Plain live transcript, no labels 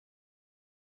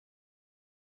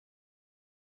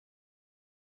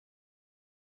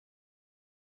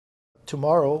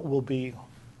tomorrow will be,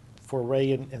 for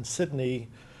Ray and Sydney,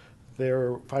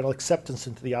 their final acceptance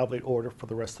into the Oblate order for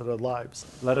the rest of their lives.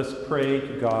 Let us pray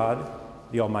to God,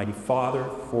 the Almighty Father,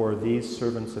 for these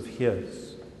servants of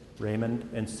His, Raymond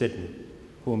and Sydney,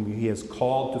 whom He has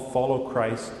called to follow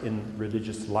Christ in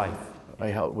religious life.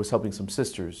 I was helping some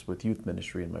sisters with youth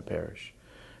ministry in my parish,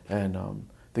 and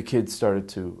the kids started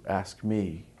to ask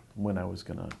me when I was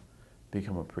going to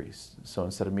become a priest. So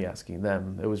instead of me asking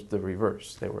them, it was the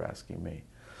reverse. They were asking me.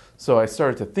 So I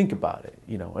started to think about it,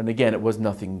 and again, it was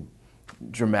nothing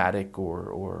dramatic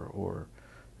or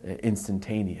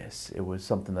instantaneous. It was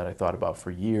something that I thought about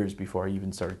for years before I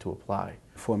even started to apply.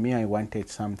 For me, I wanted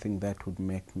something that would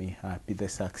make me happy, the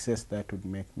success that would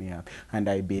make me happy. And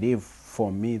I believe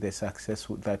for me, the success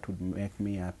that would make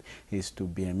me happy is to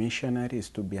be a missionary, is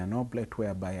to be an oblate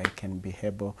whereby I can be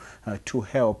able to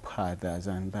help others,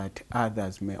 and that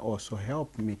others may also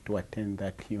help me to attain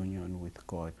that union with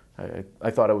God. I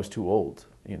thought I was too old,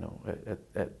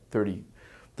 at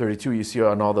 32, you see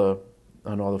on all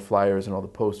the flyers and all the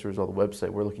posters, all the website,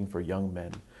 we're looking for young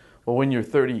men. Well, when you're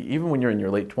 30, even when you're in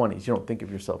your late 20s, you don't think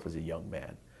of yourself as a young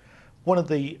man. One of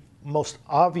the most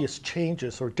obvious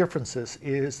changes or differences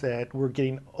is that we're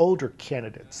getting older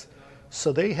candidates.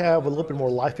 So they have a little bit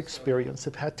more life experience.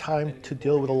 They've had time to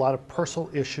deal with a lot of personal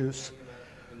issues.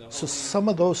 So some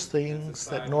of those things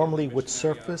that normally would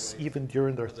surface even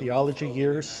during their theology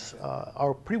years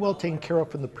are pretty well taken care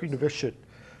of in the pre-novitiate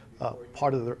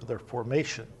part of their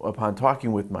formation. Upon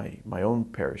talking with my own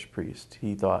parish priest,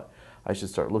 he thought I should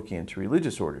start looking into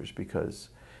religious orders because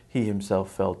he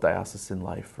himself felt diocesan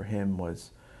life for him was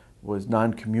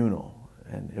non-communal,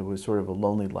 and it was sort of a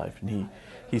lonely life. And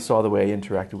he saw the way I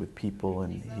interacted with people,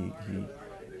 and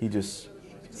he just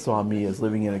saw me as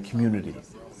living in a community.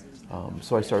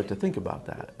 So I started to think about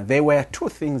that. There were two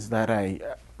things that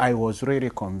I was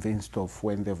really convinced of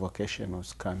when the vocation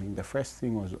was coming. The first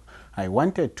thing was I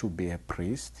wanted to be a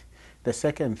priest. The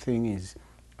second thing is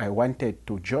I wanted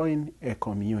to join a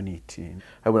community.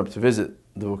 I went up to visit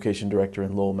the vocation director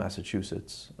in Lowell,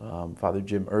 Massachusetts, Father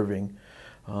Jim Irving,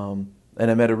 and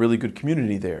I met a really good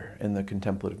community there in the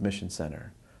Contemplative Mission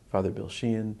Center. Father Bill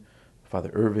Sheehan, Father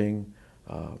Irving,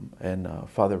 and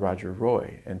Father Roger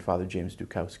Roy, and Father James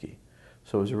Dukowski.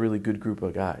 So it was a really good group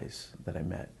of guys that I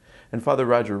met. And Father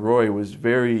Roger Roy was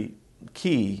very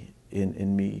key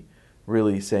in me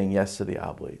really saying yes to the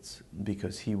Oblates,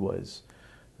 because he was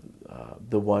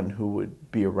the one who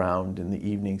would be around in the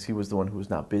evenings. He was the one who was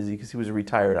not busy because he was a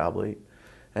retired Oblate.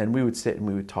 And we would sit and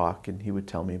we would talk, and he would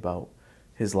tell me about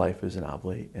his life as an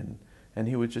Oblate, and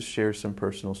he would just share some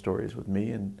personal stories with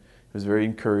me, and it was very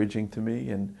encouraging to me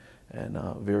and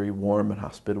very warm and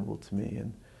hospitable to me.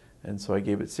 And so I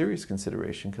gave it serious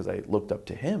consideration because I looked up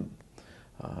to him.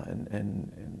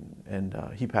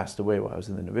 He passed away while I was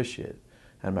in the novitiate.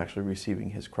 I'm actually receiving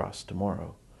his cross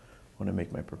tomorrow when I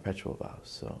make my perpetual vows.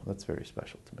 So that's very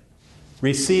special to me.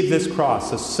 Receive this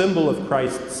cross, a symbol of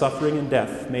Christ's suffering and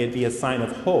death. May it be a sign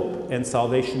of hope and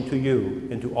salvation to you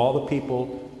and to all the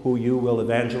people who you will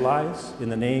evangelize, in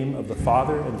the name of the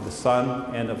Father, and of the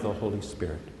Son, and of the Holy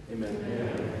Spirit.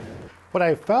 Amen. What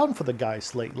I've found for the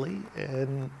guys lately,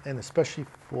 and especially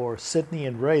for Sydney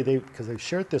and Ray, because they've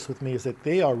shared this with me, is that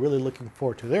they are really looking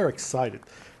forward to it. They're excited.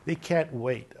 They can't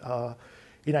wait.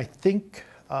 And I think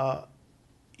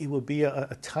it will be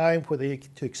a time where they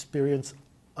get to experience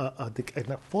a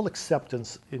full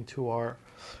acceptance into our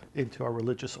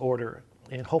religious order.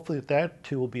 And hopefully that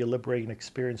too will be a liberating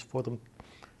experience for them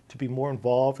to be more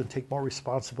involved and take more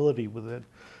responsibility within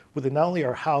not only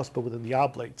our house, but within the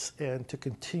Oblates, and to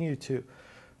continue to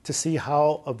see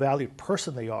how a valued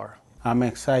person they are. I'm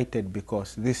excited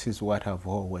because this is what I've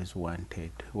always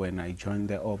wanted. When I joined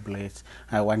the Oblates,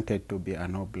 I wanted to be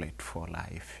an Oblate for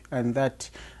life. And that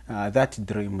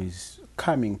dream is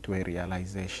coming to a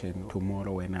realization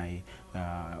tomorrow when I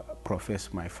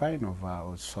profess my final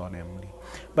vows solemnly.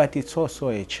 But it's also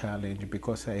a challenge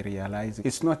because I realize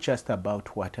it's not just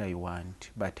about what I want,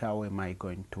 but how am I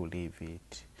going to live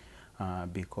it?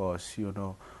 Because,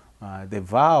 the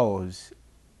vows,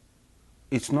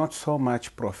 it's not so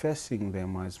much professing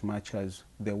them as much as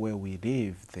the way we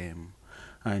live them.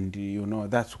 And,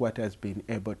 that's what has been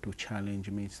able to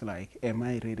challenge me. It's like, am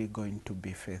I really going to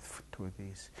be faithful to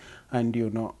this? And,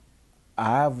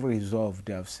 I've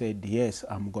resolved, I've said, yes,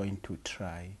 I'm going to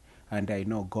try. And I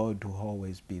know God will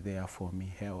always be there for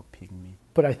me, helping me.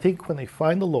 But I think when they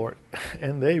find the Lord,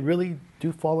 and they really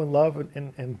do fall in love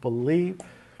and believe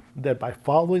that by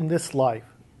following this life,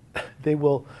 they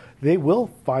will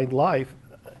find life,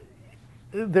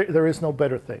 there is no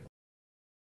better thing.